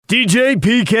DJ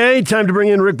PK, time to bring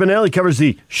in Rick Bonnell. He covers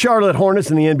the Charlotte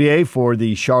Hornets in the NBA for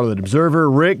the Charlotte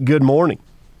Observer. Rick, good morning.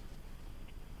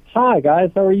 Hi,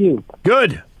 guys. How are you?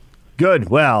 Good.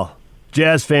 Well,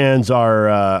 Jazz fans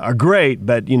are great,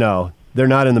 but, you know, they're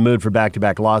not in the mood for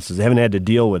back-to-back losses. They haven't had to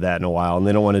deal with that in a while, and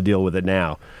they don't want to deal with it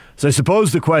now. So I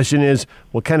suppose the question is,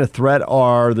 what kind of threat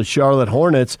are the Charlotte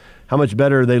Hornets? How much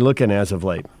better are they looking as of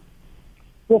late?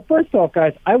 Well, first off,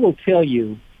 guys, I will tell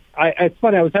you, it's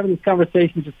funny, I was having this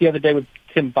conversation just the other day with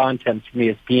Tim Bontemps from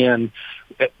ESPN.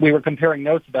 We were comparing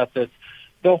notes about this.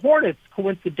 The Hornets,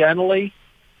 coincidentally,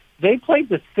 they played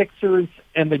the Sixers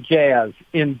and the Jazz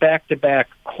in back-to-back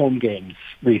home games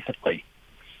recently.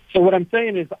 So what I'm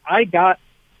saying is I got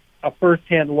a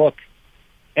first-hand look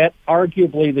at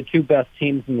arguably the two best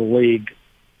teams in the league,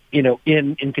 you know,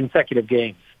 in consecutive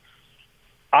games.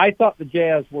 I thought the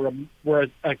Jazz were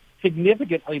a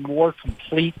significantly more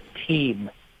complete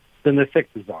team than the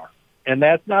Sixers are. And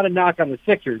that's not a knock on the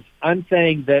Sixers. I'm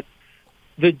saying that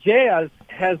the Jazz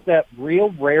has that real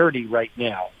rarity right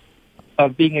now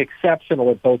of being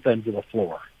exceptional at both ends of the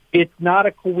floor. It's not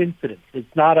a coincidence.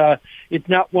 It's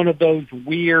not one of those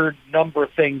weird number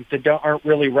things that aren't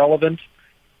really relevant,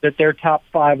 that they're top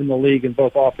 5 in the league in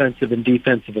both offensive and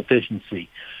defensive efficiency.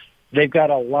 They've got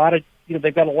a lot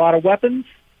of weapons.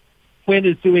 Quinn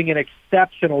is doing an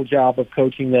exceptional job of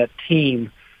coaching that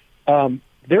team.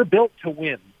 They're built to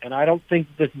win, and I don't think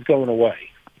this is going away.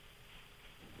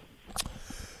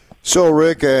 So,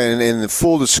 Rick, and in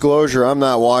full disclosure, I'm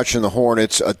not watching the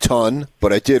Hornets a ton,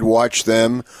 but I did watch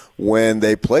them when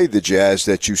they played the Jazz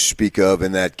that you speak of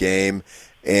in that game.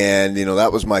 And, you know,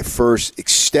 that was my first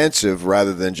extensive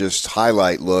rather than just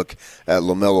highlight look at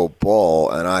LaMelo Ball,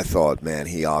 and I thought, man,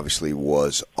 he obviously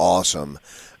was awesome.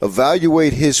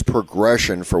 Evaluate his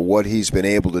progression for what he's been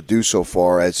able to do so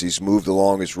far as he's moved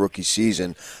along his rookie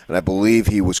season, and I believe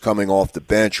he was coming off the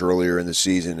bench earlier in the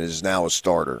season and is now a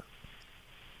starter.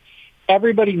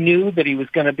 Everybody knew that he was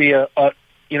going to be an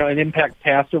impact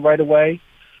passer right away.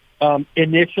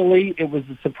 Initially, it was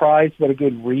a surprise what a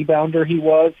good rebounder he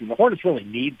was, and the Hornets really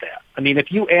need that. I mean,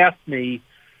 if you asked me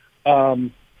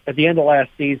at the end of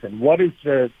last season, what is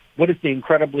the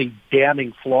incredibly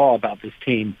damning flaw about this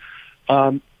team?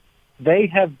 They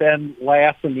have been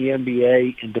last in the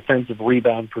NBA in defensive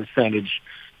rebound percentage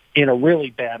in a really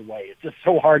bad way. It's just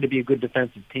so hard to be a good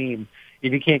defensive team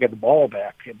if you can't get the ball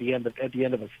back at the end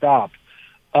of a stop.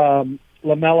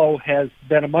 LaMelo has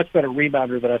been a much better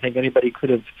rebounder than I think anybody could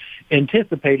have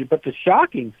anticipated. But the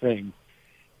shocking thing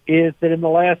is that in the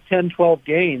last 10, 12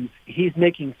 games, he's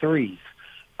making threes.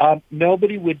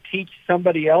 Nobody would teach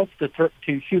somebody else to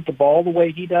shoot the ball the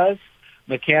way he does.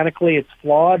 Mechanically, it's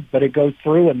flawed, but it goes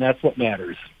through, and that's what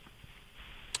matters.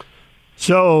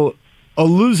 So, a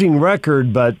losing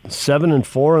record, but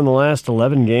 7-4 in the last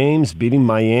 11 games, beating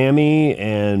Miami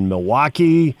and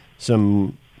Milwaukee.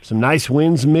 Some nice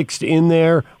wins mixed in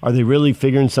there. Are they really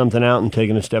figuring something out and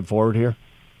taking a step forward here?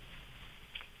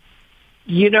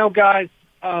 You know, guys,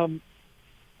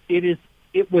 it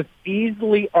was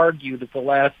easily argued at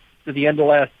the end of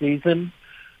last season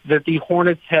that the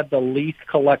Hornets had the least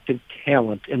collective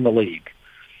talent in the league.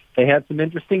 They had some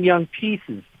interesting young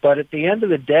pieces, but at the end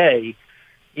of the day,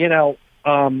 you know,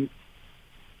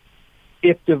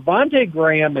 if Devontae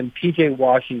Graham and P.J.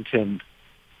 Washington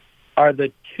are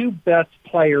the two best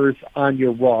players on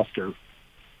your roster,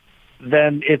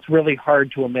 then it's really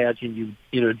hard to imagine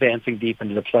you advancing deep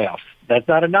into the playoffs. That's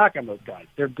not a knock on those guys.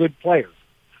 They're good players.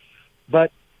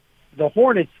 But the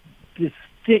Hornets just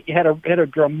had a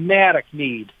dramatic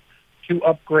need to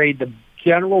upgrade the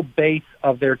general base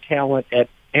of their talent at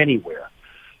anywhere.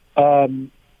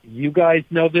 You guys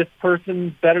know this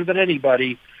person better than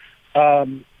anybody.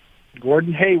 Gordon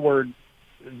Hayward,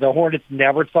 the Hornets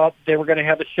never thought they were going to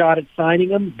have a shot at signing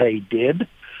him. They did.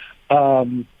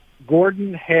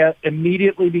 Gordon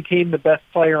immediately became the best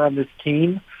player on this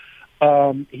team.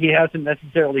 He hasn't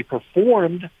necessarily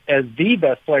performed as the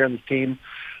best player on this team,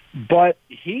 but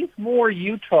he's more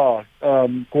Utah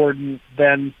Gordon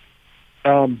than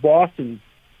Boston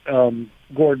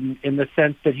Gordon in the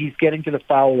sense that he's getting to the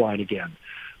foul line again.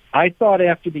 I thought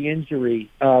after the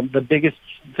injury, the biggest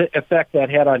effect that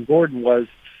had on Gordon was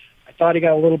I thought he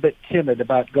got a little bit timid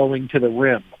about going to the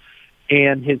rim,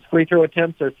 and his free throw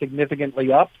attempts are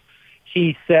significantly up.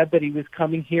 He said that he was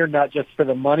coming here not just for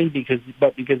the money,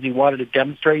 but because he wanted to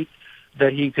demonstrate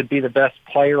that he could be the best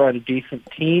player on a decent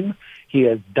team. He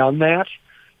has done that.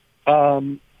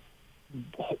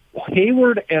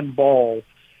 Hayward and Ball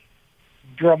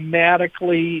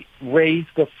dramatically raised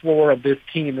the floor of this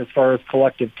team as far as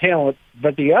collective talent.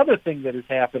 But the other thing that has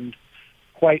happened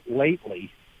quite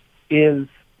lately is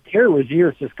Terry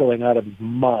Rozier is just going out of his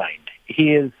mind.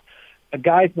 He is a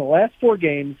guy in the last 4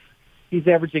 games, he's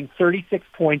averaging 36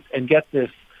 points and get this,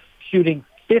 shooting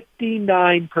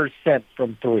 59%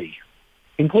 from 3,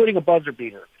 including a buzzer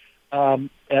beater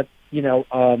at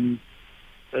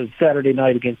Saturday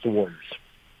night against the Warriors.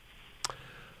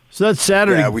 So that's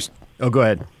Saturday. Yeah, go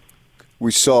ahead.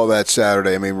 We saw that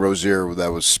Saturday. I mean, Rozier,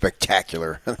 that was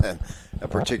spectacular.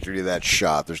 Particularly that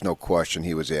shot. There's no question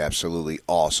he was absolutely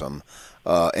awesome.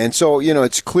 And so,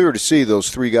 it's clear to see those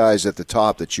 3 guys at the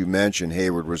top that you mentioned,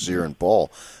 Hayward, Rozier, and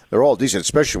Ball. They're all decent,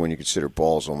 especially when you consider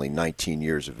Ball's only 19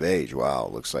 years of age. Wow,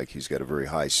 it looks like he's got a very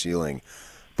high ceiling.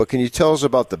 But can you tell us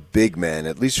about the big man?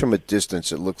 At least from a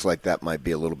distance, it looks like that might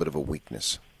be a little bit of a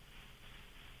weakness.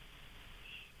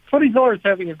 Cody Zeller is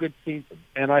having a good season,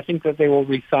 and I think that they will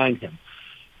re-sign him.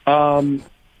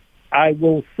 I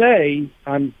will say,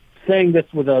 I'm saying this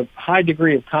with a high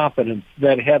degree of confidence,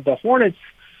 that had the Hornets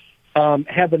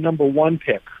had the number 1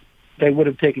 pick, they would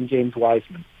have taken James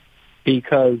Wiseman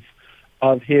because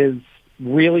of his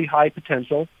really high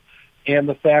potential and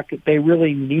the fact that they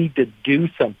really need to do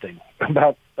something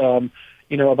about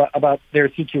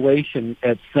their situation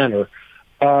at center.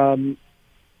 The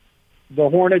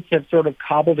Hornets have sort of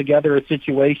cobbled together a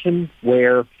situation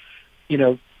where,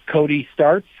 Cody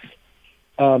starts.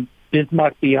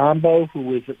 Bismack Biyombo, who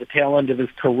was at the tail end of his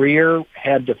career,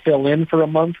 had to fill in for a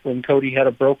month when Cody had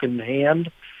a broken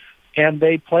hand. And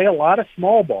they play a lot of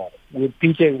small ball with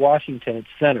P.J. Washington at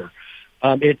center.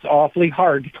 It's awfully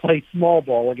hard to play small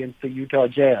ball against the Utah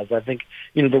Jazz. I think,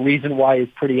 the reason why is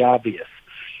pretty obvious.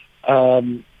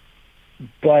 But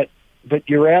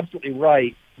you're absolutely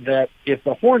right that if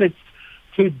the Hornets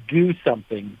could do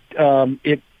something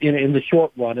in the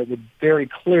short run, it would very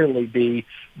clearly be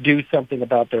do something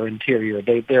about their interior.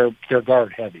 They're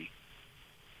guard heavy.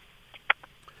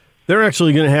 They're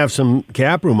actually going to have some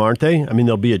cap room, aren't they? I mean,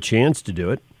 there'll be a chance to do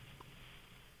it.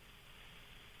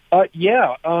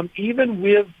 Yeah. Even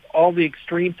with all the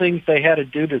extreme things they had to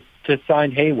do to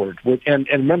sign Hayward, and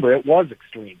remember, it was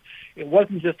extreme. It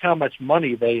wasn't just how much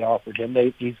money they offered him.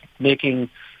 He's making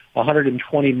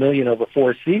 $120 million over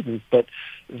 4 seasons, but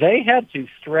they had to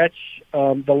stretch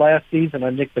the last season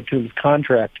on Nick Batum's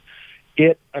contract.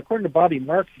 According to Bobby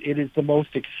Marks, it is the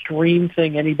most extreme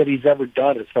thing anybody's ever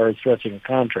done as far as stretching a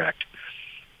contract.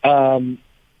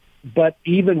 But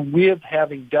even with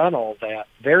having done all that,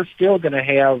 they're still going to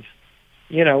have,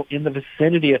 in the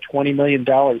vicinity of $20 million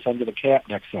under the cap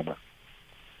next summer.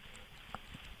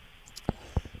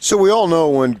 So we all know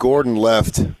when Gordon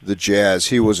left the Jazz,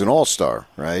 he was an all-star,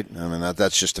 right? I mean,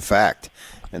 that's just a fact.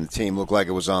 And the team looked like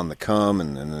it was on the come,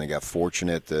 and then they got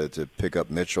fortunate to pick up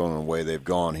Mitchell in the way they've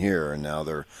gone here, and now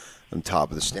they're on top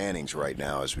of the standings right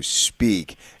now as we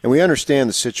speak. And we understand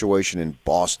the situation in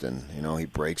Boston. He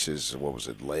breaks his,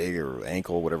 leg or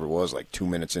ankle, whatever it was, like 2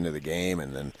 minutes into the game,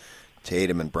 and then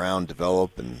Tatum and Brown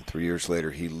develop, and 3 years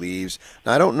later he leaves.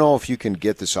 Now, I don't know if you can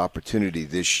get this opportunity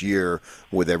this year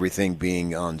with everything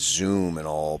being on Zoom and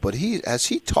all, but has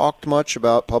he talked much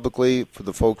about publicly for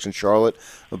the folks in Charlotte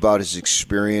about his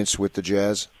experience with the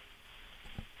Jazz?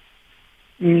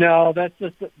 No,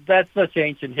 that's such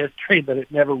ancient history that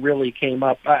it never really came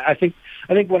up. I think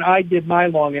when I did my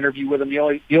long interview with him,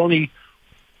 the only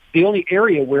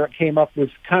area where it came up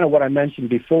was kind of what I mentioned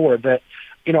before, that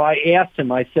I asked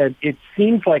him, I said, it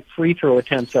seems like free throw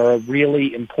attempts are a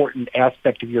really important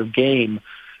aspect of your game.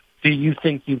 Do you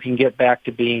think you can get back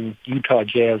to being Utah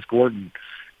Jazz Gordon?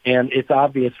 And it's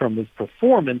obvious from his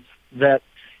performance that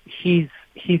he's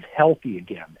healthy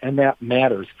again, and that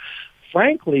matters.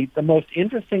 Frankly, the most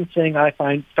interesting thing I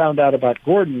found out about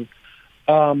Gordon,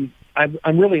 I'm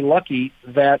really lucky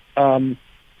that Ron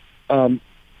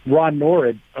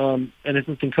Norrid, an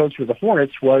assistant coach for the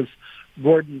Hornets, was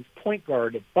Gordon's point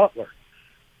guard at Butler.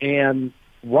 And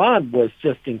Ron was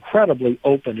just incredibly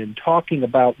open in talking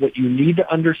about what you need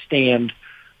to understand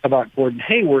about Gordon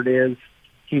Hayward is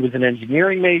he was an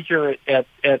engineering major at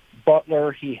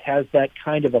Butler. He has that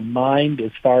kind of a mind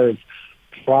as far as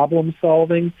problem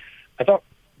solving. I thought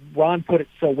Ron put it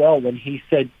so well when he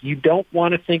said, you don't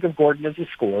want to think of Gordon as a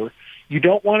scorer. You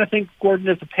don't want to think of Gordon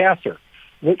as a passer.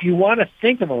 What you want to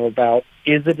think of him about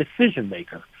is a decision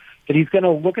maker. That he's going to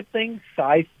look at things,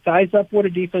 size up what a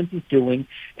defense is doing,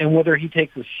 and whether he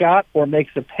takes a shot or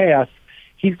makes a pass,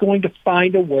 he's going to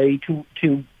find a way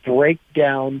to break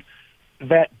down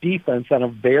that defense on a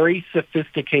very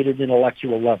sophisticated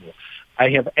intellectual level. I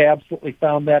have absolutely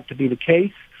found that to be the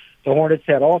case. The Hornets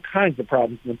had all kinds of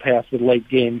problems in the past with late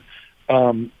game,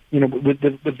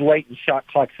 with late and shot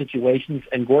clock situations,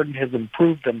 and Gordon has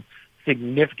improved them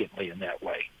significantly in that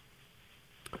way.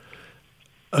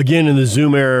 Again, in the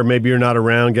Zoom era, maybe you're not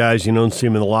around guys. You don't see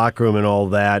him in the locker room and all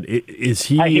that. Is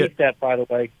he? I hate that, by the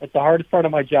way. That's the hardest part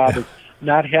of my job is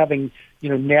not having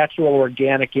natural,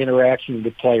 organic interaction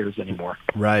with players anymore.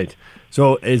 Right.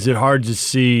 So is it hard to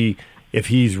see if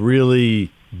he's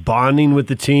really bonding with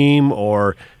the team,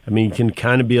 or, he can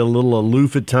kind of be a little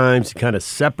aloof at times, kind of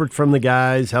separate from the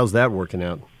guys? How's that working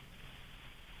out?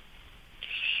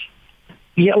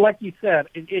 Yeah, like you said,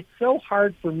 it's so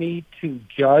hard for me to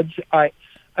judge. I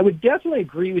would definitely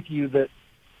agree with you that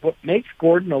what makes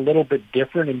Gordon a little bit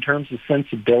different in terms of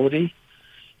sensibility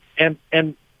and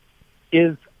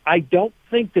is I don't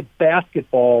think that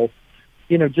basketball,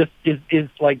 just is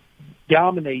like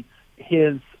dominates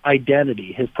his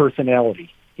identity, his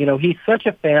personality. He's such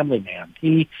a family man.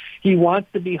 He wants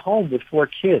to be home with 4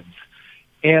 kids.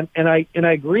 And I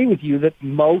agree with you that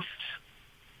most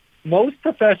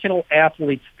professional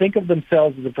athletes think of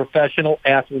themselves as a professional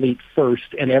athlete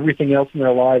first and everything else in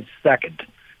their lives second.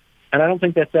 And I don't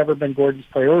think that's ever been Gordon's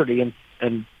priority.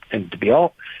 And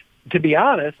to be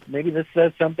honest, maybe this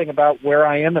says something about where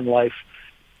I am in life.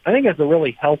 I think it's a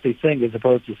really healthy thing as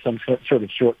opposed to some sort of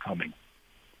shortcoming.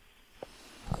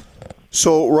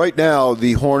 So right now,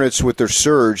 the Hornets, with their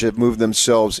surge, have moved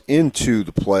themselves into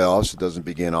the playoffs. It doesn't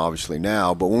begin, obviously,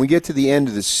 now. But when we get to the end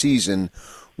of the season,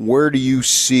 where do you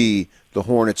see the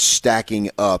Hornets stacking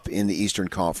up in the Eastern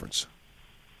Conference?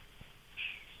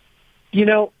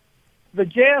 The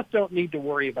Jazz don't need to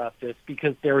worry about this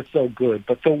because they're so good.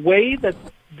 But the way that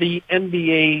the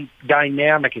NBA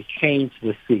dynamic has changed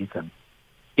this season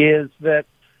is that,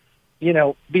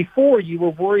 before you were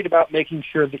worried about making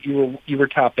sure that you were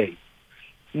top 8.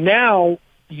 Now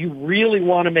you really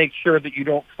want to make sure that you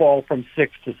don't fall from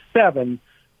 6 to 7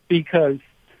 because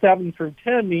 7 through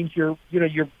 10 means you're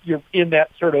in that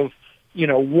sort of,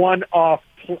 one-off,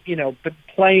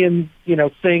 playing,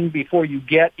 thing before you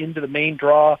get into the main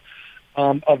draw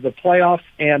of the playoffs.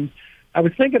 And I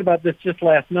was thinking about this just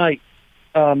last night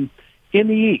in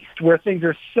the East, where things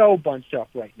are so bunched up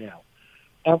right now.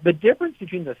 The difference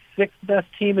between the 6th best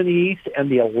team in the East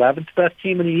and the 11th best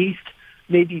team in the East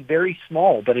may be very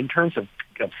small, but in terms of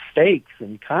stakes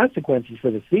and consequences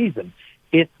for the season,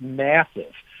 it's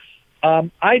massive.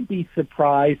 I'd be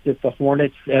surprised if the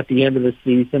Hornets at the end of the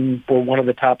season were one of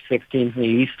the top 6 teams in the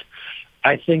East.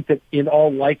 I think that in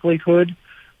all likelihood,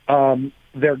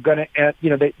 they're going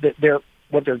to,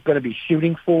 what they're going to be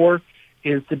shooting for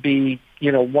is to be,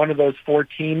 one of those 4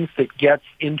 teams that gets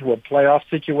into a playoff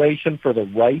situation for the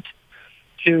right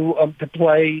to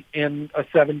play in a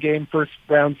 7-game first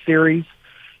round series.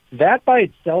 That by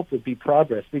itself would be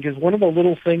progress, because one of the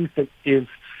little things that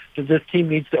this team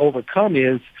needs to overcome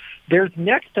is there's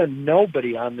next to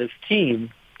nobody on this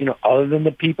team, other than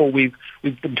the people we've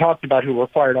been talking about who were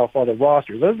fired off other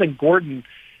rosters. Other than Gordon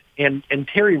and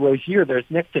Terry Rozier, there's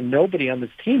next to nobody on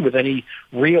this team with any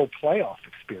real playoff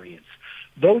experience.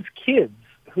 Those kids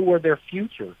who are their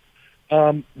future,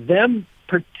 them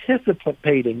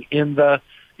participating in the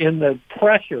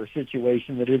pressure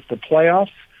situation that is the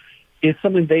playoffs, is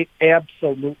something they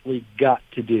absolutely got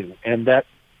to do, and that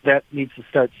needs to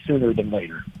start sooner than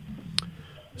later.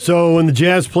 So when the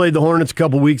Jazz played the Hornets a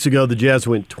couple weeks ago, the Jazz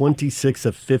went 26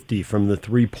 of 50 from the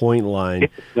three-point line.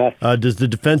 Does the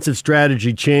defensive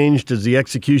strategy change? Does the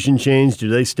execution change? Do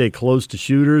they stay close to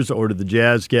shooters, or do the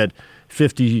Jazz get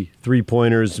 50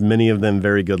 three-pointers, many of them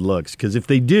very good looks? Because if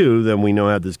they do, then we know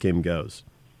how this game goes.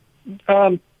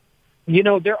 There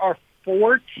are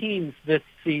 4 teams this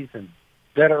season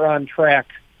that are on track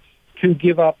to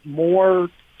give up more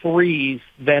threes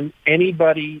than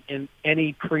anybody in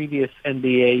any previous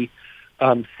NBA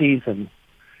season,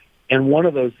 and one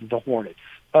of those is the Hornets.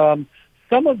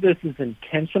 Some of this is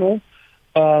intentional.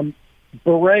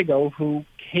 Borrego, who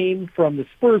came from the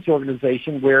Spurs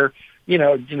organization, where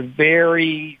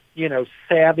very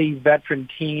savvy veteran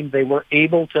team, they were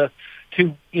able to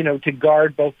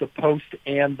guard both the post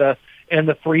and the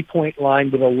 3-point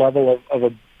line with a level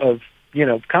of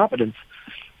competence.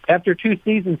 After 2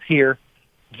 seasons here,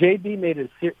 JB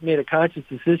made a conscious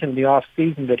decision in the off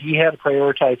season that he had to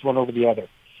prioritize one over the other,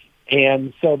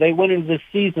 and so they went into this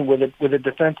season with a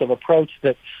defensive approach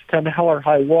that, come hell or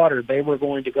high water, they were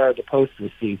going to guard the post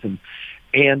this season.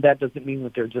 And that doesn't mean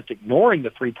that they're just ignoring the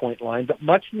 3-point line, but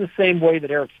much in the same way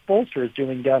that Eric Spoelstra is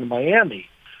doing down in Miami,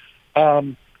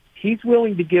 he's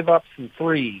willing to give up some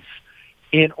threes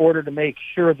in order to make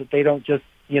sure that they don't just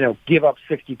give up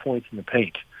 60 points in the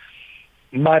paint.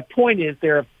 My point is,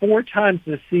 there are 4 times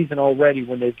this season already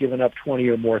when they've given up 20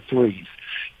 or more threes.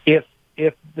 If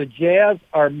the Jazz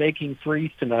are making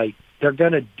threes tonight, they're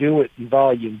going to do it in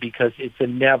volume because it's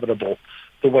inevitable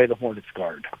the way the Hornets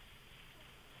guard.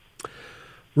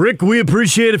 Rick, we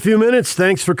appreciate a few minutes.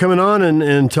 Thanks for coming on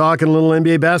and talking a little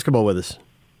NBA basketball with us.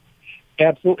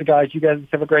 Absolutely, guys. You guys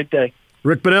have a great day.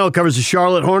 Rick Bonnell covers the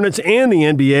Charlotte Hornets and the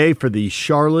NBA for the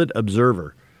Charlotte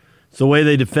Observer. It's the way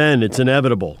they defend. It's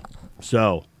inevitable.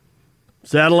 So,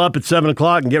 saddle up at 7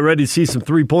 o'clock and get ready to see some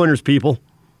three-pointers, people.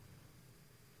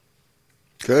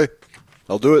 Okay.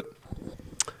 I'll do it.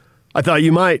 I thought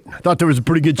you might. I thought there was a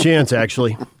pretty good chance,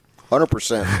 actually.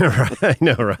 100%. I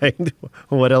know, right?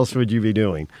 What else would you be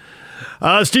doing?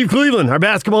 Steve Cleveland, our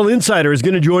basketball insider, is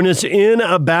going to join us in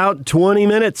about 20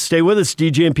 minutes. Stay with us.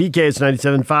 DJ and PK, it's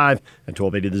 97.5 and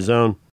 1280 The Zone.